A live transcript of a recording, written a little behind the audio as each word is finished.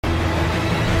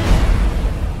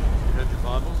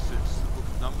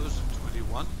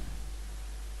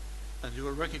and you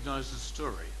will recognize the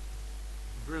story,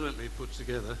 brilliantly put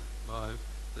together by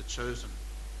the chosen.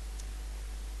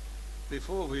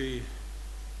 Before we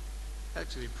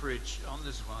actually preach on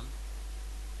this one,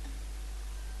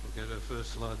 we'll go to our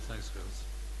first slide. Thanks, girls.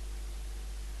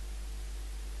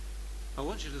 I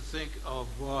want you to think of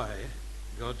why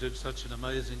God did such an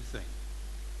amazing thing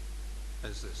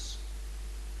as this.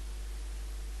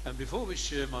 And before we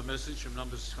share my message from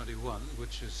Numbers 21,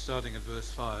 which is starting at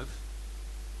verse 5,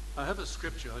 I have a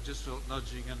scripture I just felt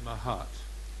nudging in my heart.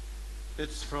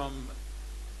 It's from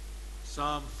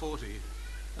Psalm 40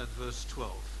 and verse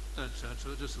 12. Don't turn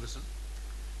to it, just listen.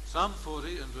 Psalm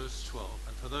 40 and verse 12.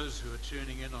 And for those who are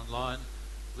tuning in online,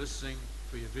 listening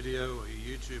for your video or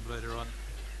your YouTube later on,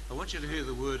 I want you to hear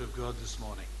the word of God this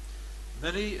morning.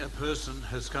 Many a person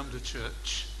has come to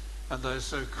church and they are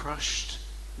so crushed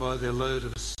by their load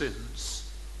of sins.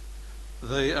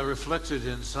 They are reflected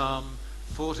in Psalm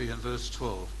 40 and verse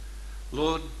 12.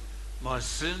 Lord, my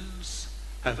sins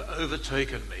have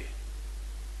overtaken me,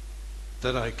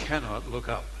 that I cannot look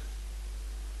up.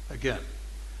 Again,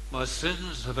 my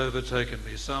sins have overtaken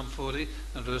me, Psalm 40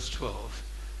 and verse 12,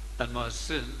 and my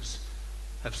sins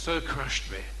have so crushed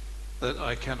me that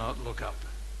I cannot look up.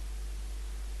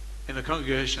 In a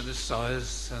congregation this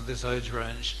size and this age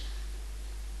range,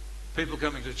 people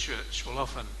coming to church will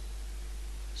often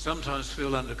sometimes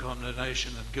feel under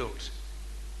condemnation and guilt.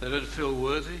 They don't feel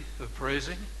worthy of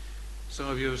praising. Some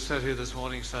of you have sat here this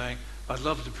morning saying, I'd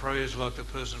love to praise like the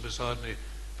person beside me,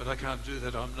 but I can't do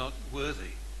that, I'm not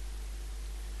worthy.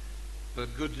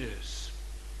 But good news.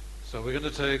 So we're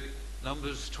going to take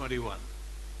Numbers 21.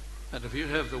 And if you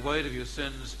have the weight of your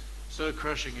sins so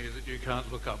crushing you that you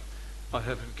can't look up, I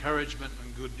have encouragement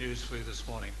and good news for you this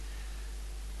morning.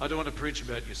 I don't want to preach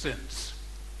about your sins.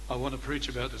 I want to preach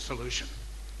about the solution.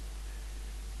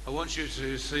 I want you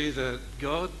to see that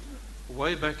God,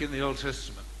 way back in the Old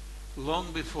Testament,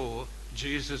 long before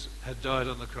Jesus had died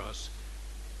on the cross,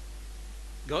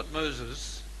 got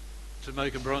Moses to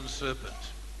make a bronze serpent.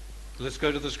 Let's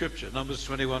go to the scripture, Numbers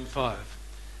 21:5.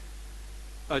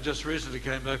 I just recently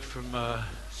came back from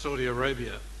Saudi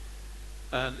Arabia,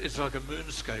 and it's like a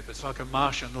moonscape. It's like a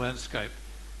Martian landscape.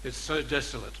 It's so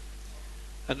desolate.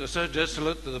 And it was so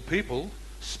desolate that the people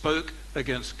spoke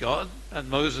against God and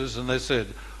Moses, and they said,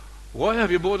 why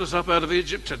have you brought us up out of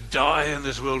Egypt to die in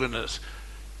this wilderness?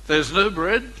 There's no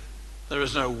bread, there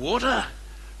is no water,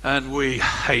 and we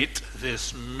hate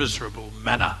this miserable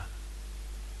manna.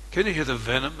 Can you hear the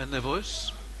venom in their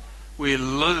voice? We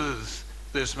loathe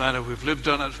this manna. We've lived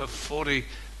on it for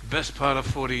best part of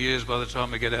 40 years by the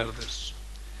time we get out of this.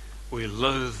 We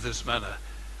loathe this manna.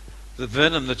 The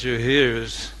venom that you hear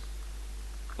is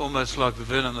almost like the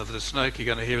venom of the snake you're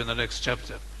going to hear in the next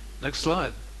chapter. Next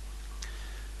slide.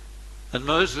 And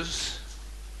Moses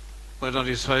went on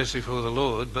his face before the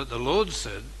Lord, but the Lord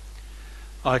said,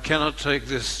 I cannot take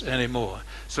this anymore.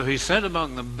 So he sent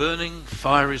among them burning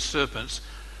fiery serpents,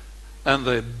 and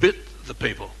they bit the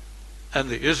people, and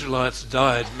the Israelites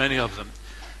died, many of them.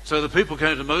 So the people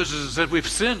came to Moses and said, we've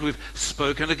sinned, we've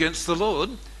spoken against the Lord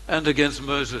and against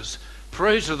Moses.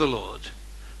 Pray to the Lord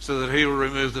so that he will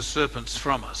remove the serpents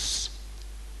from us.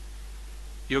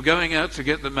 You're going out to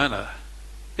get the manna.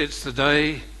 It's the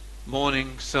day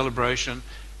morning celebration.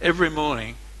 Every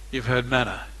morning you've had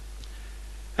manna.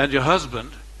 And your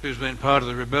husband, who's been part of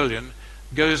the rebellion,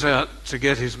 goes out to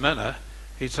get his manna.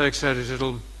 He takes out his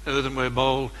little earthenware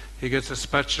bowl, he gets a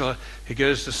spatula, he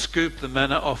goes to scoop the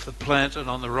manna off the plant and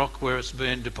on the rock where it's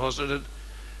been deposited.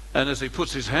 And as he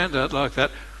puts his hand out like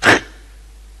that,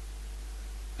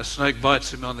 a snake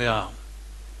bites him on the arm.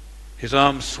 His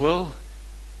arms swell,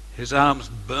 his arms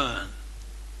burn,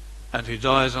 and he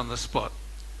dies on the spot.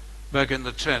 Back in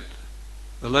the tent,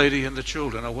 the lady and the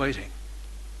children are waiting,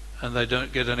 and they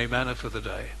don't get any manna for the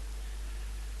day.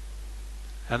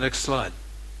 And next slide.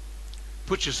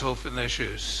 Put yourself in their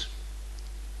shoes.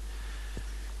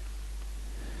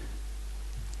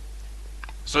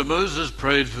 So Moses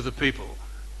prayed for the people.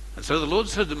 And so the Lord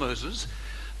said to Moses,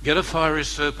 get a fiery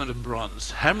serpent of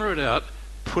bronze, hammer it out,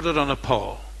 put it on a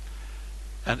pole,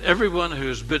 and everyone who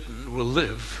is bitten will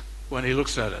live when he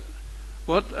looks at it.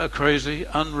 What a crazy,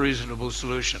 unreasonable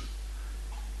solution.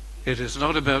 It is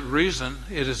not about reason,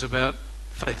 it is about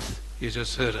faith. You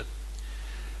just heard it.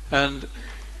 And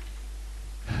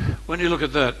when you look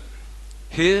at that,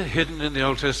 here, hidden in the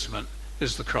Old Testament,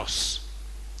 is the cross.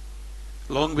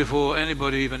 Long before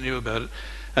anybody even knew about it.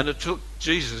 And it took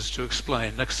Jesus to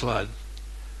explain, next slide,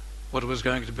 what it was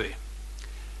going to be.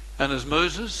 And as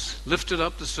Moses lifted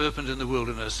up the serpent in the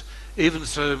wilderness, even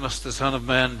so must the Son of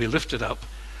Man be lifted up,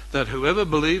 that whoever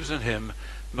believes in him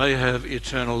may have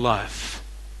eternal life.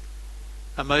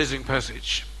 Amazing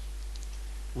passage.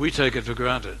 We take it for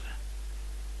granted.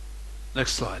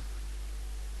 Next slide.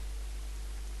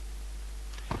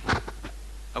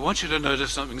 I want you to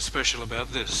notice something special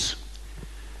about this.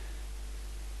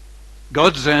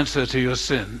 God's answer to your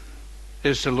sin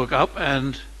is to look up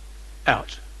and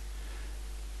out.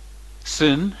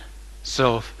 Sin,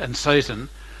 self, and Satan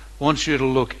wants you to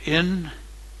look in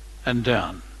and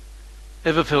down.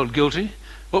 Ever felt guilty?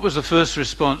 What was the first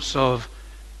response of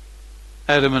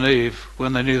Adam and Eve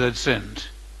when they knew they'd sinned?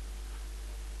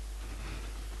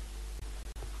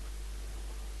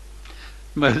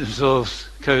 Made themselves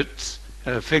coats,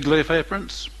 fig leaf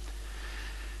aprons,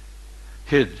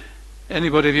 hid.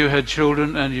 Anybody of you had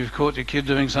children and you've caught your kid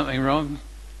doing something wrong?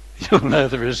 You'll know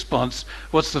the response.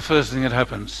 What's the first thing that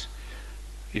happens?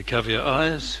 You cover your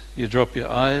eyes, you drop your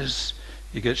eyes,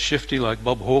 you get shifty like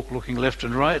Bob Hawke looking left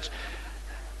and right.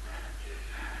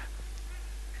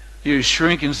 You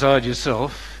shrink inside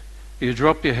yourself, you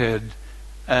drop your head,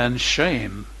 and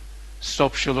shame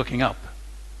stops you looking up.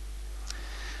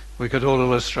 We could all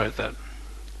illustrate that.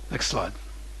 Next slide.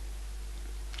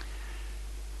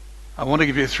 I want to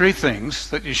give you 3 things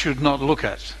that you should not look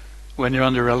at when you're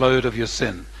under a load of your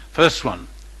sin. First one,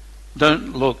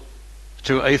 don't look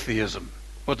to atheism.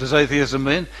 What does atheism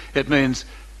mean? It means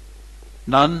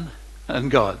none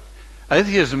and God.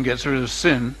 Atheism gets rid of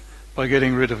sin by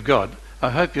getting rid of God.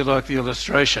 I hope you like the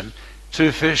illustration.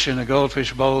 2 fish in a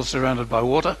goldfish bowl surrounded by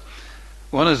water.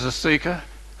 One is a seeker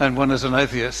and one is an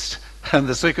atheist. And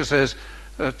the seeker says,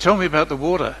 tell me about the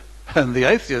water. And the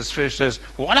atheist fish says,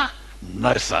 water?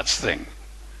 No such thing.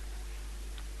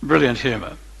 Brilliant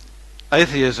humour.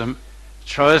 Atheism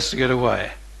tries to get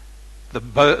away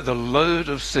the load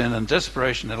of sin and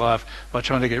desperation in life by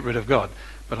trying to get rid of God.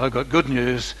 But I've got good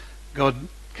news. God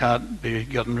can't be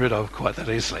gotten rid of quite that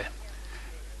easily.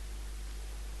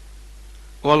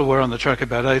 While we're on the track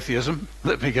about atheism,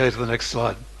 let me go to the next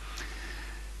slide.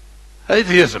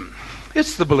 Atheism.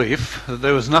 It's the belief that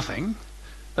there was nothing,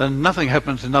 and nothing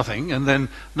happened to nothing, and then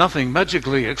nothing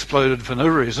magically exploded for no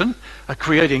reason,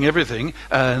 creating everything,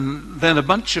 and then a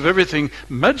bunch of everything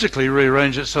magically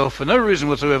rearranged itself for no reason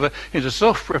whatsoever into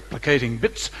self-replicating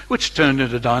bits, which turned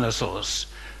into dinosaurs.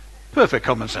 Perfect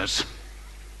common sense.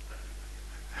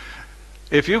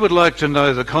 If you would like to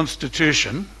know the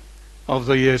constitution of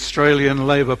the Australian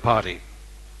Labor Party,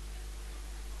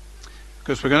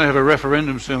 because we're going to have a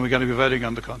referendum soon, we're going to be voting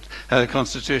on the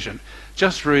Constitution.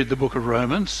 Just read the book of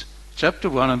Romans, chapter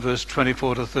 1 and verse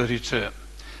 24 to 32.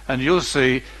 And you'll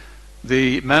see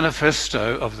the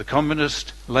manifesto of the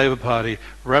Communist Labour Party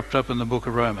wrapped up in the book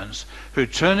of Romans, who,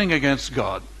 turning against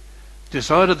God,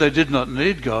 decided they did not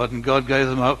need God, and God gave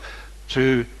them up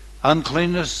to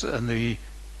uncleanness and the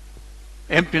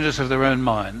emptiness of their own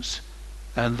minds.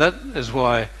 And that is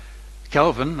why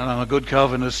Calvin, and I'm a good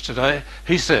Calvinist today,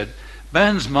 he said,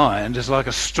 man's mind is like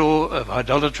a store of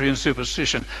idolatry and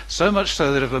superstition, so much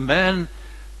so that if a man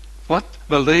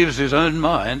believes his own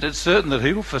mind, it's certain that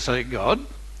he will forsake God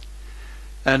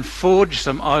and forge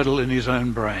some idol in his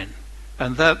own brain.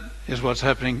 And that is what's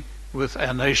happening with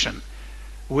our nation.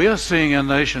 We are seeing our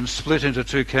nation split into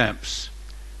 2 camps,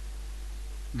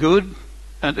 good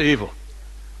and evil.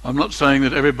 I'm not saying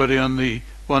that everybody on the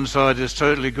one side is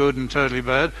totally good and totally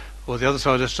bad, or the other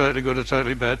side is totally good or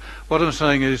totally bad. What I'm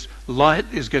saying is light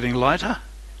is getting lighter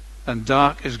and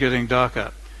dark is getting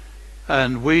darker.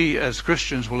 And we as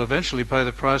Christians will eventually pay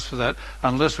the price for that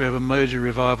unless we have a major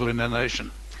revival in our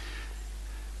nation.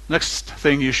 Next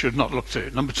thing you should not look to.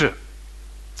 Number 2,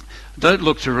 don't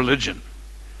look to religion.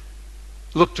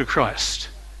 Look to Christ.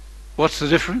 What's the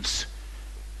difference?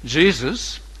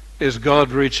 Jesus is God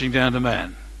reaching down to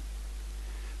man.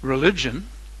 Religion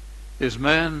is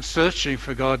man searching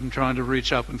for God and trying to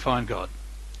reach up and find God.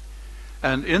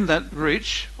 And in that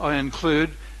reach, I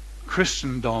include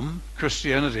Christendom,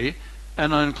 Christianity,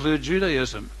 and I include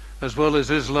Judaism, as well as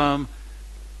Islam,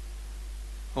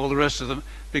 all the rest of them,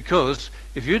 because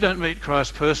if you don't meet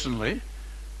Christ personally,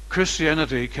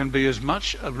 Christianity can be as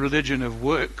much a religion of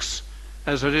works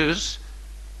as it is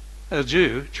a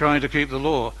Jew trying to keep the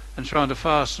law and trying to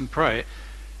fast and pray.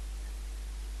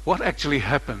 What actually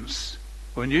happens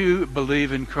when you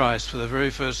believe in Christ for the very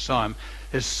first time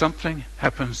is something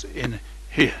happens in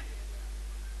here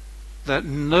that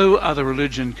no other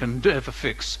religion can ever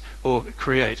fix or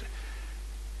create.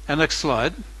 And next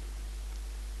slide.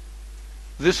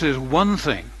 This is one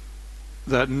thing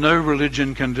that no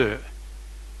religion can do.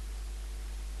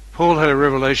 Paul had a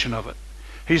revelation of it.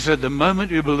 He said, the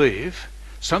moment you believe,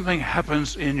 something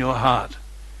happens in your heart.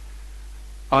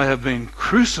 I have been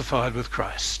crucified with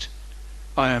Christ.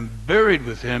 I am buried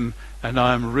with him, and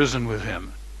I am risen with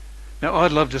him. Now,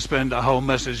 I'd love to spend a whole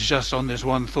message just on this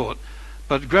one thought,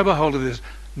 but grab a hold of this.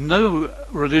 No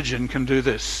religion can do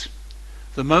this.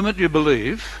 The moment you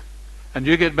believe and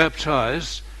you get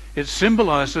baptized, it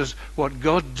symbolizes what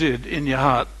God did in your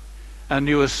heart, and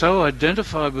you are so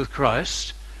identified with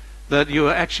Christ that you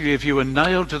are actually, if you were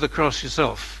nailed to the cross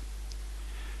yourself,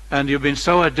 and you've been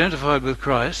so identified with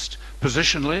Christ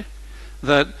positionally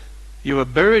that you are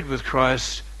buried with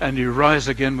Christ and you rise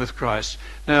again with Christ.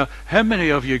 Now, how many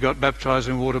of you got baptized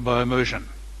in water by immersion?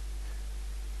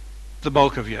 The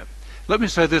bulk of you. Let me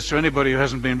say this to anybody who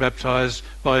hasn't been baptized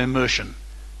by immersion.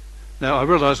 Now, I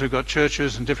realise we've got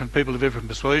churches and different people of different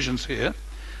persuasions here,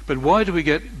 but why do we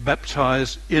get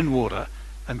baptized in water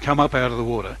and come up out of the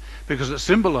water? Because it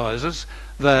symbolises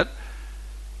that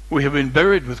we have been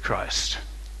buried with Christ.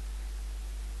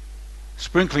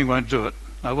 Sprinkling won't do it.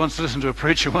 I once listened to a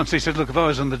preacher once. He said, look, if I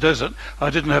was in the desert, I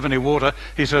didn't have any water.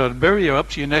 He said, I'd bury you up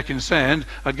to your neck in sand.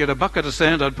 I'd get a bucket of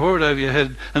sand, I'd pour it over your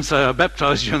head and say, I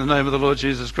baptize you in the name of the Lord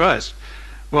Jesus Christ.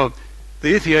 Well,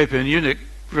 the Ethiopian eunuch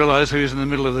realised he was in the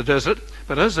middle of the desert,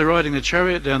 but as they're riding the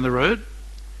chariot down the road,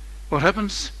 what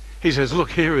happens? He says, look,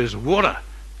 here is water.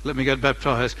 Let me get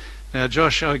baptized. Now,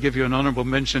 Josh, I give you an honourable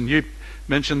mention. You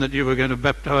mentioned that you were going to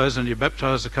baptize and you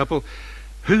baptized a couple.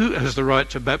 Who has the right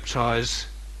to baptize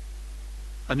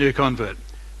a new convert?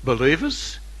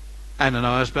 Believers.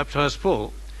 Ananias baptized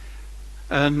Paul.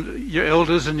 And your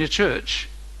elders in your church.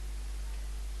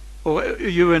 Or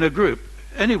you in a group,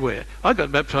 anywhere. I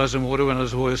got baptized in water when I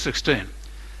was a boy of 16.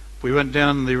 We went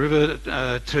down the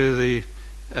river to the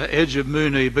edge of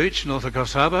Moonee Beach, north of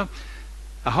Coffs Harbour.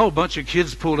 A whole bunch of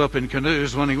kids pulled up in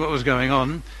canoes wondering what was going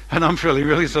on, and I'm feeling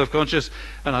really self-conscious,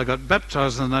 and I got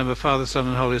baptized in the name of Father, Son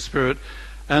and Holy Spirit,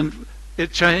 and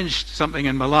it changed something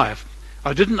in my life.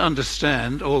 I didn't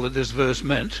understand all that this verse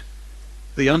meant.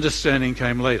 The understanding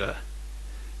came later.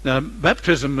 Now,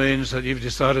 baptism means that you've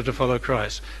decided to follow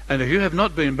Christ, and if you have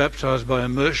not been baptized by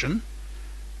immersion,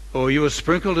 or you were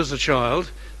sprinkled as a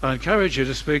child, I encourage you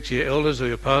to speak to your elders or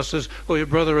your pastors or your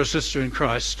brother or sister in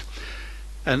Christ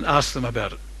and ask them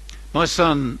about it. My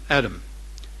son Adam,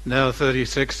 now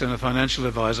 36 and a financial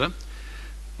advisor,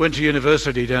 went to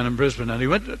university down in Brisbane, and he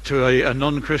went to a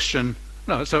non-Christian,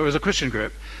 so it was a Christian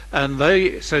group, and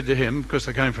they said to him, because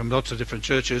they came from lots of different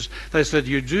churches, they said,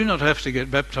 you do not have to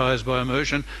get baptized by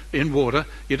immersion in water,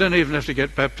 you don't even have to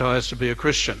get baptized to be a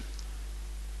Christian.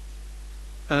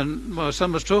 And my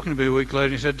son was talking to me a week later,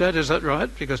 and he said, Dad, is that right?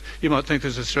 Because you might think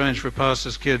this is strange for a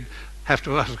pastor's kid have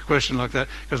to ask a question like that,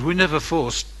 because we never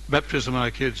forced baptism on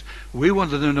our kids. We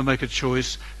wanted them to make a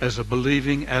choice as a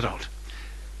believing adult,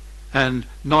 and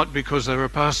not because they were a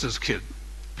pastor's kid.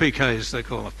 PKs, they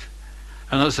call it.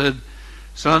 And I said,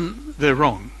 son, they're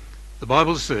wrong. The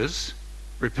Bible says,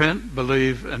 repent,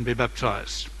 believe, and be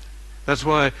baptized. That's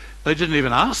why they didn't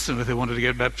even ask them if they wanted to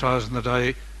get baptized on the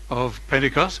day of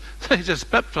Pentecost. They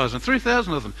just baptized them,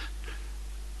 3,000 of them.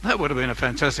 That would have been a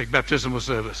fantastic baptismal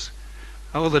service.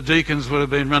 All the deacons would have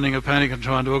been running a panic and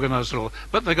trying to organise it all.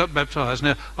 But they got baptised.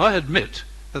 Now, I admit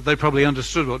that they probably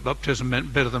understood what baptism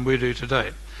meant better than we do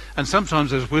today. And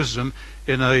sometimes there's wisdom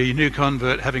in a new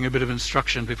convert having a bit of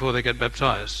instruction before they get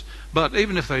baptised. But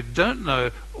even if they don't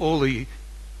know all the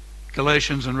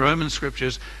Galatians and Roman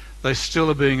scriptures, they still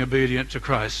are being obedient to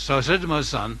Christ. So I said to my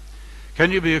son,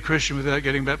 can you be a Christian without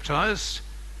getting baptised?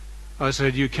 I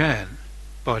said, you can,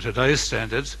 by today's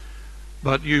standards,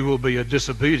 but you will be a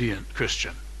disobedient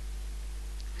Christian.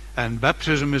 And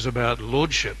baptism is about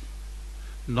lordship,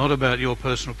 not about your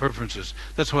personal preferences.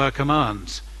 That's why our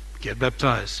commands, get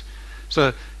baptized.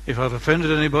 So if I've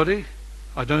offended anybody,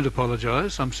 I don't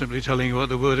apologise. I'm simply telling you what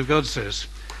the Word of God says.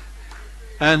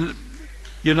 And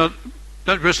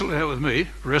don't wrestle it out with me,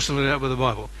 wrestle it out with the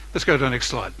Bible. Let's go to the next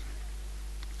slide.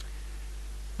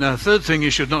 Now, the third thing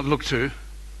you should not look to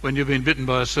when you've been bitten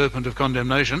by a serpent of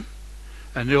condemnation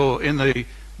and you're in the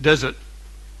desert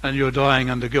and you're dying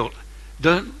under guilt.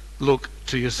 Don't look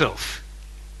to yourself.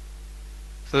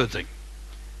 Third thing.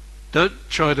 Don't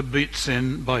try to beat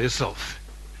sin by yourself.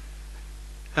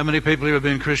 How many people here have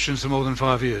been Christians for more than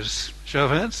 5 years? Show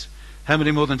of hands. How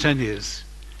many more than 10 years?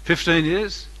 15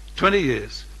 years? 20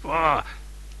 years? Wow.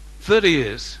 30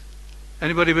 years?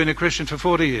 Anybody been a Christian for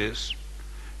 40 years?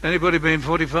 Anybody been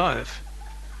 45?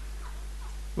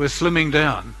 We're slimming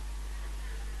down.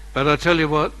 But I tell you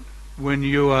what, when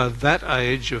you are that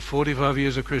age of 45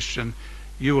 years a Christian,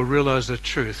 you will realise the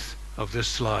truth of this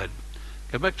slide.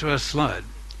 Go back to our slide.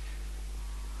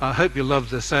 I hope you love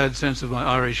the sad sense of my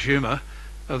Irish humour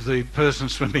of the person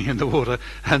swimming in the water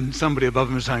and somebody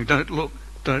above him saying, don't look,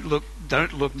 don't look,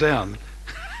 don't look down.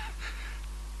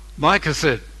 Micah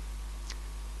said,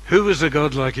 who is a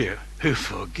God like you, who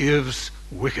forgives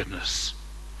wickedness.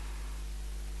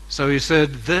 So he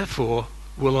said, therefore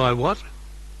will I what?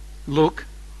 Look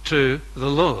to the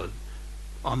Lord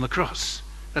on the cross.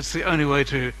 That's the only way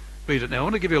to read it. Now I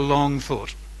want to give you a long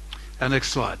thought. Our next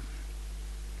slide.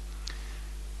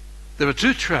 There are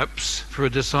two traps for a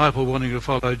disciple wanting to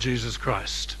follow Jesus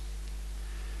Christ.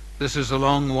 This is a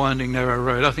long, winding, narrow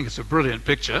road. I think it's a brilliant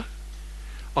picture.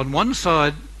 On one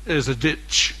side is a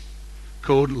ditch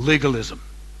called legalism.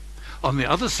 On the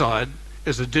other side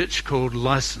is a ditch called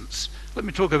license. Let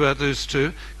me talk about those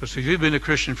two, because if you've been a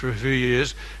Christian for a few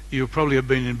years, you probably have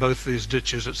been in both these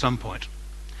ditches at some point.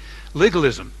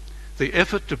 Legalism, the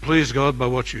effort to please God by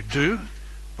what you do,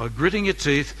 by gritting your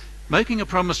teeth, making a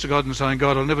promise to God and saying,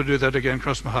 God, I'll never do that again,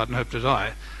 cross my heart and hope to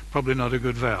die. Probably not a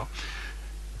good vow.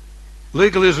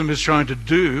 Legalism is trying to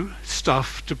do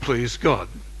stuff to please God.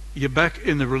 You're back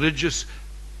in the religious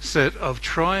set of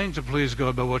trying to please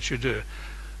God by what you do.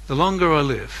 The longer I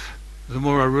live, the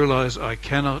more I realize I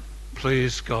cannot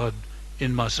please God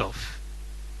in myself.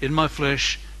 In my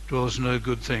flesh dwells no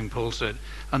good thing, Paul said.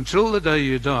 Until the day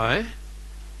you die,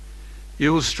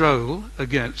 you will struggle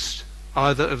against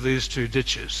either of these two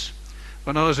ditches.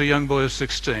 When I was a young boy of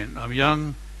 16, I'm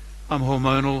young, I'm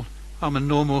hormonal, I'm a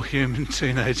normal human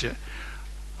teenager.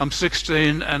 I'm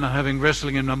 16 and I'm having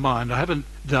wrestling in my mind. I haven't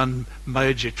done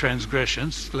major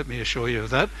transgressions, let me assure you of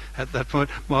that. At that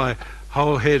point, my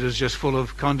whole head is just full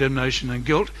of condemnation and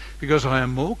guilt, because I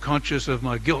am more conscious of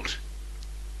my guilt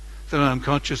than I am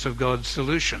conscious of God's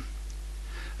solution.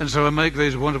 And so I make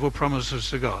these wonderful promises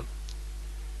to God.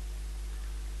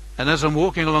 And as I'm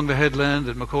walking along the headland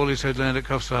at Macaulay's Headland at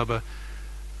Coffs Harbour,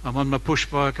 I'm on my push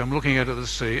bike, I'm looking out at the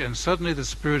sea, and suddenly the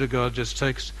Spirit of God just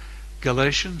takes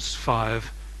Galatians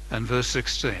 5 and verse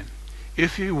 16.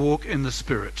 If you walk in the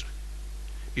Spirit,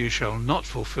 you shall not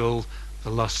fulfill the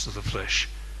lusts of the flesh.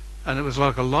 And it was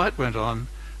like a light went on,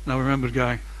 and I remembered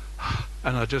going,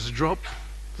 and I just dropped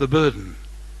the burden.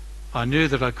 I knew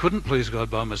that I couldn't please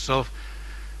God by myself.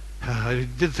 I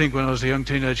did think when I was a young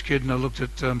teenage kid, and I looked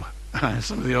at some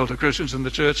of the older Christians in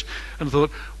the church and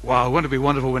thought, wow, won't it be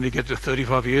wonderful when you get to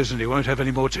 35 years and you won't have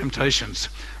any more temptations?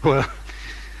 Well,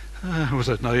 was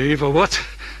that naive or what?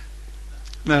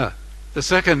 Now, the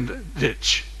second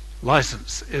ditch,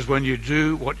 license, is when you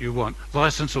do what you want.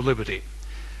 License or liberty.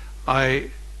 I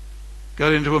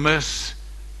got into a mess.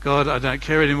 God, I don't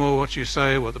care anymore what you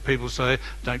say, what the people say.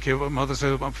 Don't care what mother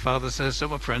says, what my father says,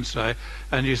 what my friends say.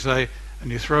 And you say,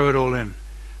 and you throw it all in.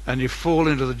 And you fall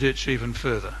into the ditch even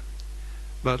further.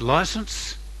 But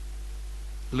license,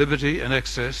 liberty and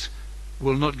excess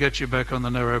will not get you back on the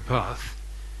narrow path.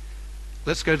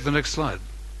 Let's go to the next slide.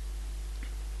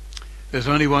 There's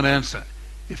only one answer.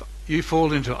 If you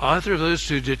fall into either of those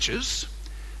two ditches,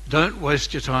 don't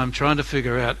waste your time trying to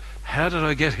figure out, how did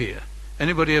I get here?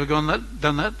 Anybody ever done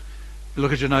that? You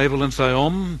look at your navel and say,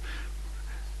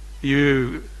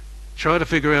 You try to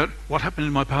figure out what happened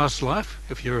in my past life,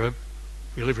 if you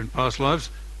live in past lives.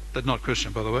 They're not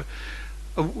Christian, by the way.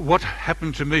 What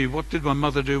happened to me? What did my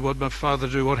mother do? What did my father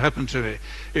do? What happened to me?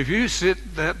 If you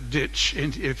sit that ditch,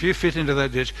 if you fit into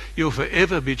that ditch, you'll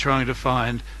forever be trying to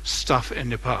find stuff in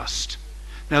your past.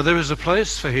 Now, there is a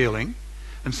place for healing,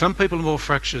 and some people are more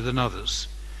fractured than others.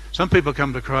 Some people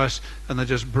come to Christ and they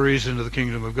just breeze into the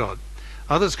kingdom of God.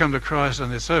 Others come to Christ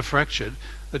and they're so fractured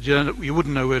that you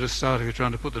wouldn't know where to start if you're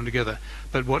trying to put them together.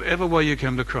 But whatever way you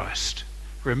come to Christ,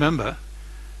 remember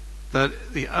that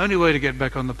the only way to get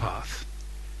back on the path,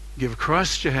 give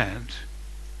Christ your hand,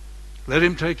 let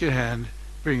him take your hand,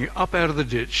 bring you up out of the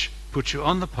ditch, put you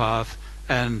on the path,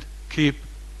 and keep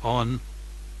on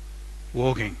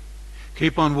walking.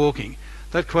 Keep on walking.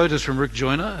 That quote is from Rick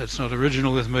Joyner. It's not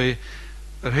original with me,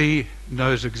 but he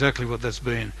knows exactly what that's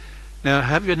been. Now,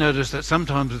 have you noticed that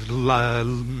sometimes,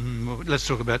 let's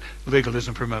talk about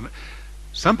legalism for a moment.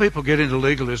 Some people get into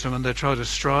legalism and they try to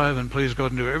strive and please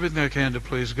God and do everything they can to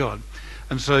please God.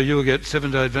 And so you'll get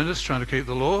Seventh-day Adventists trying to keep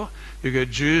the law. You'll get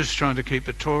Jews trying to keep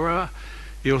the Torah.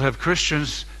 You'll have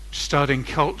Christians starting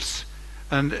cults.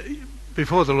 And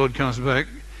before the Lord comes back,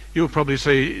 you'll probably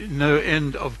see no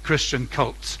end of Christian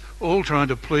cults, all trying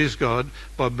to please God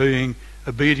by being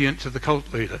obedient to the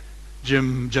cult leader,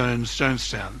 Jim Jones,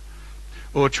 Jonestown,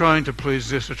 or trying to please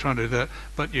this or trying to do that.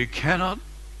 But you cannot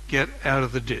get out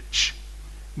of the ditch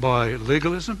by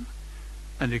legalism,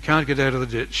 and you can't get out of the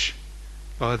ditch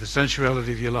by the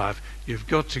sensuality of your life. You've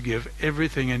got to give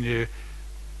everything in you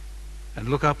and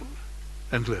look up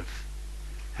and live.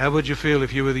 How would you feel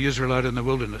if you were the Israelite in the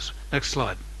wilderness? Next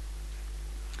slide.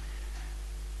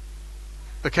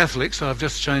 The Catholics, I've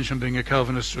just changed from being a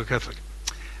Calvinist to a Catholic,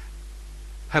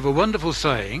 have a wonderful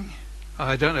saying.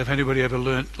 I don't know if anybody ever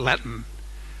learnt Latin,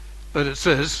 but it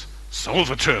says,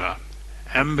 solvitur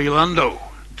ambulando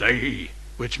Dei,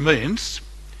 which means,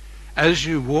 as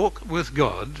you walk with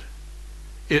God,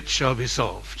 it shall be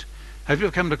solved. Have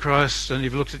you come to Christ and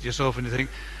you've looked at yourself and you think,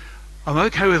 I'm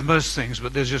okay with most things,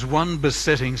 but there's just one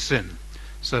besetting sin.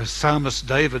 So Psalmist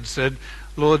David said,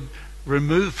 Lord,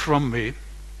 remove from me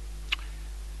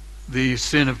the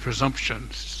sin of presumption,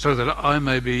 so that I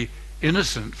may be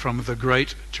innocent from the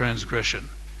great transgression.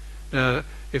 Now,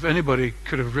 if anybody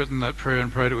could have written that prayer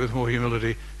and prayed it with more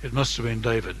humility, it must have been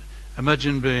David.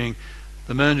 Imagine being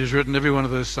the man who's written every one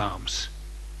of those psalms,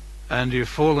 and you've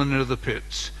fallen into the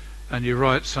pits, and you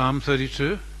write Psalm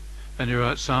 32, and you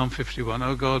write Psalm 51,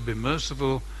 oh God, be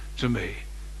merciful to me,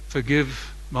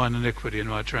 forgive mine iniquity and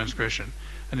my transgression.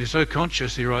 And he's so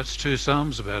conscious he writes 2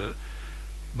 psalms about it.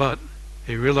 But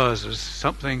he realizes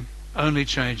something only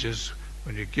changes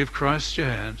when you give Christ your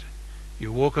hand,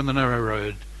 you walk on the narrow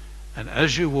road, and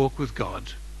as you walk with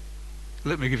God,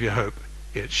 let me give you hope,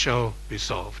 it shall be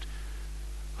solved.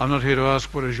 I'm not here to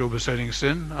ask what is your besetting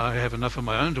sin. I have enough of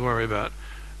my own to worry about.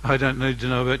 I don't need to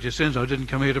know about your sins. I didn't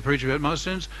come here to preach about my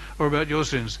sins or about your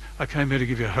sins. I came here to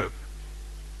give you hope.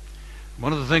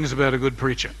 One of the things about a good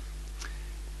preacher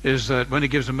is that when he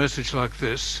gives a message like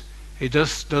this, he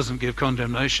just doesn't give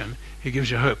condemnation, he gives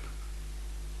you hope.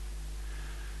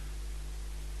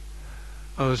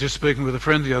 I was just speaking with a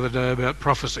friend the other day about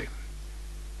prophecy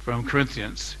from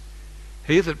Corinthians.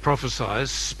 He that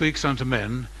prophesies speaks unto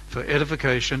men for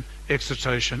edification,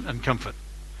 exhortation, and comfort.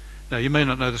 Now, you may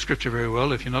not know the scripture very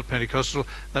well. If you're not Pentecostal,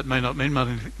 that may not mean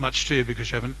much to you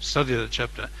because you haven't studied that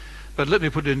chapter. But let me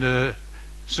put it into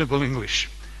simple English.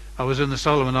 I was in the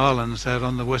Solomon Islands out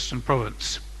on the Western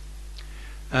Province,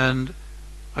 and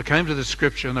I came to the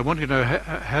scripture, and I want you to know,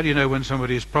 how do you know when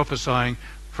somebody is prophesying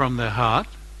from their heart,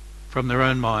 from their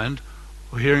own mind,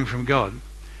 or hearing from God?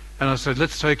 And I said,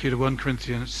 let's take you to 1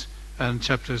 Corinthians and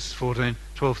chapters 14,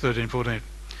 12, 13, 14.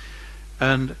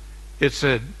 And it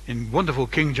said, in wonderful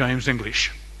King James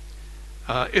English,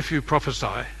 if you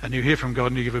prophesy and you hear from God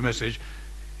and you give a message,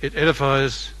 it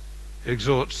edifies,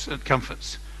 exhorts, and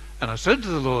comforts. And I said to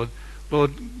the Lord,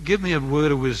 Lord, give me a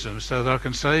word of wisdom so that I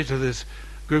can say to this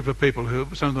group of people, who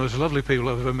are some of the most lovely people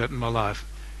I've ever met in my life,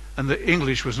 and the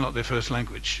English was not their first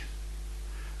language.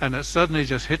 And it suddenly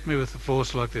just hit me with the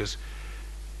force like this.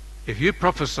 If you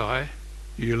prophesy,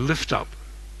 you lift up,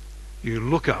 you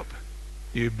look up,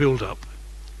 you build up.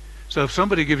 So if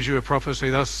somebody gives you a prophecy,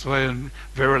 thus saying,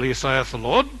 verily saith the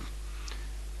Lord,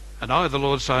 and I, the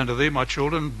Lord, say unto thee, my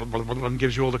children, and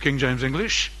gives you all the King James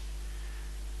English,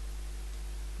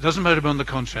 it doesn't matter on the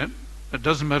content, it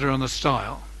doesn't matter on the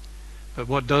style, but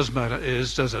what does matter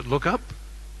is, does it look up,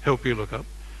 help you look up?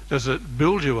 Does it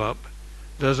build you up?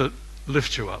 Does it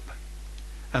lift you up?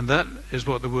 And that is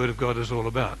what the Word of God is all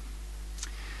about.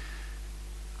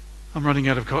 I'm running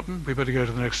out of cotton. We better go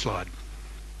to the next slide.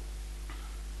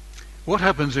 What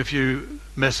happens if you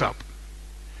mess up?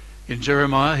 In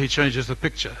Jeremiah, he changes the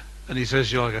picture, and he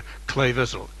says you're like a clay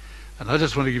vessel. And I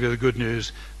just want to give you the good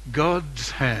news.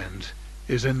 God's hand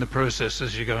is in the process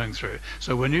as you're going through.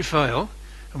 So when you fail,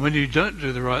 and when you don't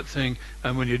do the right thing,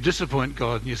 and when you disappoint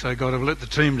God and you say, God, I've let the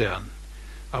team down,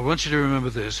 I want you to remember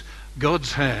this.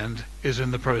 God's hand is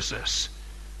in the process.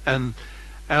 And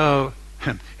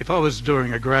if I was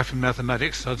doing a graph in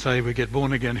mathematics, I'd say we get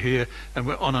born again here and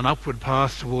we're on an upward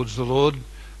path towards the Lord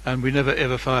and we never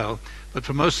ever fail. But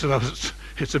for most of us,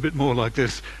 it's a bit more like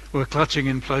this. We're clutching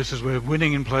in places, we're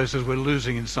winning in places, we're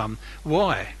losing in some.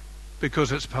 Why?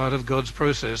 Because it's part of God's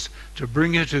process to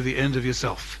bring you to the end of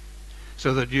yourself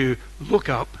so that you look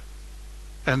up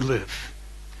and live.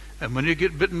 And when you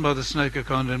get bitten by the snake of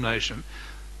condemnation,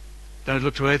 don't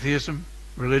look to atheism,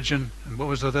 religion, and what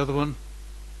was that other one?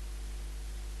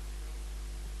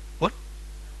 What?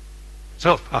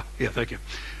 Self. Yeah, thank you.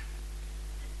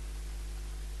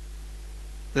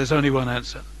 There's only one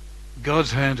answer.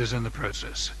 God's hand is in the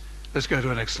process. Let's go to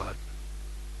the next slide.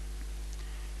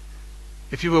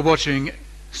 If you were watching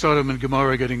Sodom and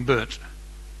Gomorrah getting burnt,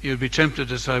 you'd be tempted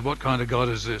to say, what kind of God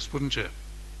is this, wouldn't you?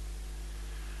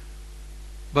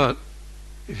 But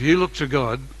if you look to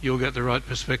God, you'll get the right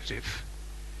perspective.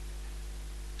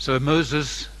 So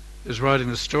Moses is writing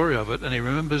the story of it, and he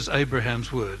remembers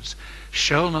Abraham's words,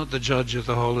 shall not the judge of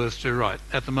the whole earth do right?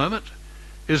 At the moment,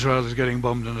 Israel is getting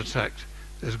bombed and attacked.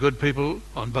 There's good people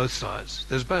on both sides.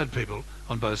 There's bad people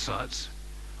on both sides.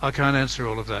 I can't answer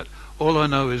all of that. All I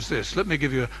know is this. Let me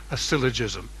give you a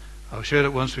syllogism. I've shared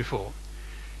it once before.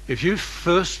 If you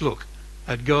first look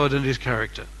at God and his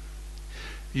character,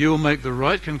 you will make the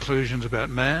right conclusions about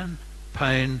man,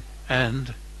 pain,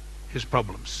 and his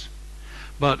problems.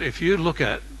 But if you look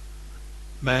at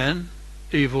man,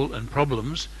 evil, and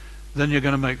problems, then you're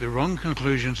going to make the wrong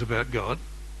conclusions about God.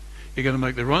 You're going to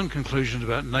make the wrong conclusions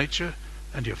about nature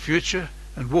and your future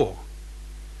and war.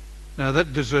 Now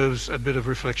that deserves a bit of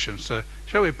reflection. So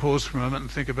shall we pause for a moment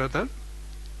and think about that?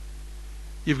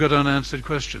 You've got unanswered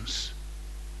questions.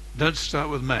 Don't start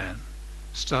with man.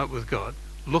 Start with God.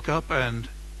 Look up and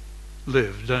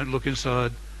live. Don't look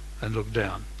inside and look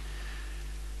down.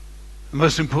 The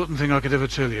most important thing I could ever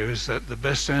tell you is that the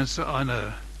best answer I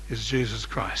know is Jesus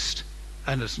Christ.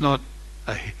 And it's not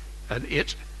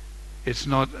it's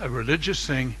not a religious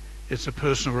thing, it's a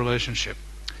personal relationship.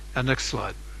 Our next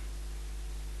slide.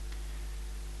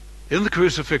 In the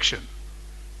crucifixion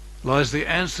lies the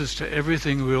answers to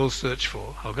everything we all search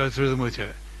for. I'll go through them with you.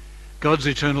 God's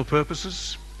eternal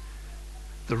purposes,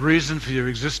 the reason for your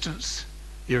existence,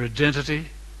 your identity,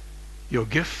 your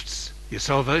gifts, your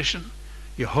salvation,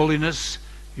 your holiness,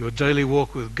 your daily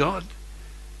walk with God,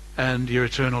 and your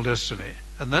eternal destiny.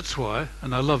 And that's why,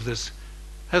 and I love this,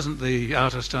 hasn't the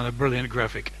artist done a brilliant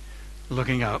graphic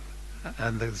looking up,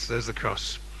 and there's the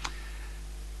cross.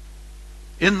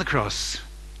 In the cross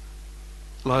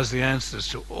lies the answers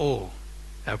to all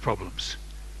our problems.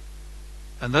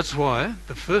 And that's why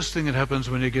the first thing that happens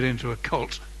when you get into a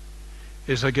cult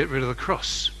is they get rid of the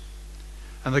cross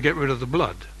and they get rid of the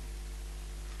blood.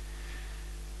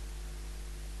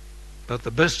 But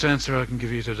the best answer I can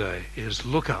give you today is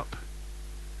look up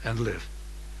and live.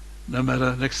 No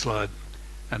matter, next slide,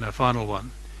 and our final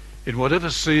one. In whatever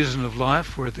season of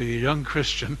life, whether you're a young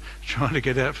Christian trying to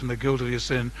get out from the guilt of your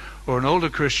sin, or an older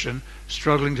Christian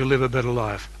struggling to live a better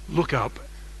life, look up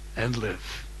and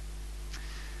live.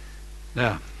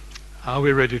 Now, are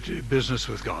we ready to do business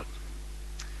with God?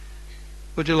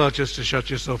 Would you like just to shut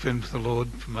yourself in for the Lord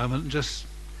for a moment and just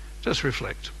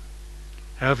reflect?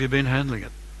 How have you been handling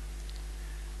it?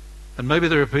 And maybe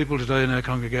there are people today in our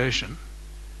congregation,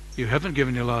 you haven't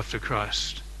given your life to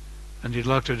Christ, and you'd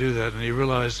like to do that, and you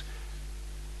realize,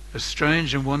 as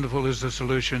strange and wonderful as the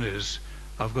solution is,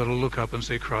 I've got to look up and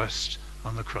see Christ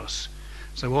on the cross.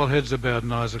 So while heads are bowed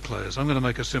and eyes are closed, I'm going to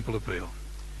make a simple appeal.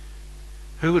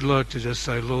 Who would like to just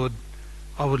say, Lord,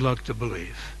 I would like to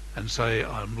believe, and say,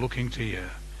 I'm looking to you.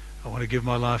 I want to give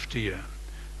my life to you.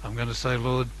 I'm going to say,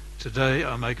 Lord, today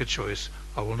I make a choice.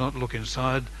 I will not look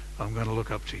inside. I'm going to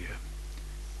look up to you.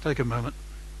 Take a moment.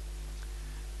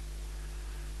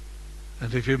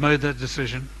 And if you've made that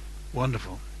decision,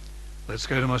 wonderful. Let's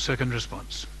go to my second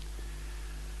response.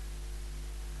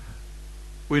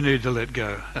 We need to let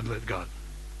go and let God.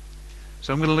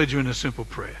 So I'm going to lead you in a simple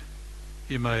prayer.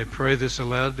 You may pray this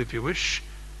aloud if you wish.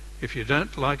 If you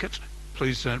don't like it,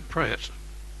 please don't pray it.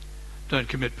 Don't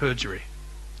commit perjury.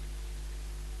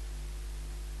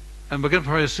 And we're going to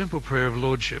pray a simple prayer of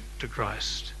lordship to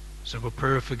Christ, a simple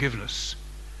prayer of forgiveness,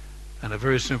 and a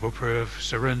very simple prayer of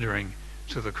surrendering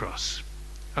to the cross.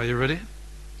 Are you ready?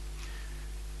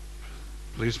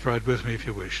 Please pray it with me if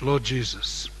you wish. Lord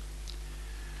Jesus,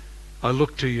 I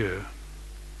look to you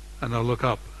and I look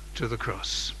up to the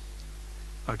cross.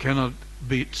 I cannot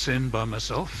beat sin by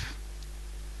myself,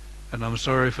 and I'm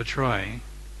sorry for trying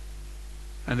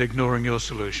and ignoring your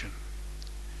solution.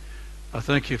 I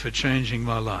thank you for changing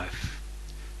my life,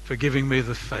 for giving me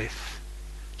the faith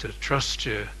to trust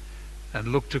you and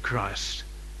look to Christ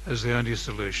as the only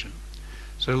solution.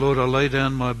 So Lord, I lay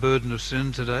down my burden of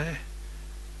sin today.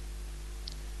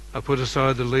 I put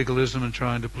aside the legalism and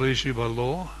trying to please you by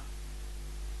law.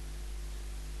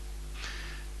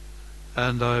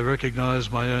 And I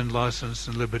recognize my own license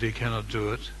and liberty cannot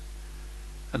do it.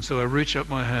 And so I reach up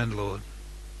my hand, Lord,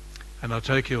 and I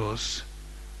take yours.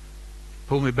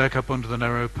 Pull me back up onto the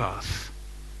narrow path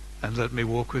and let me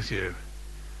walk with you.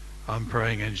 I'm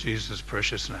praying in Jesus'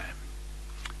 precious name.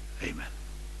 Amen.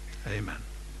 Amen.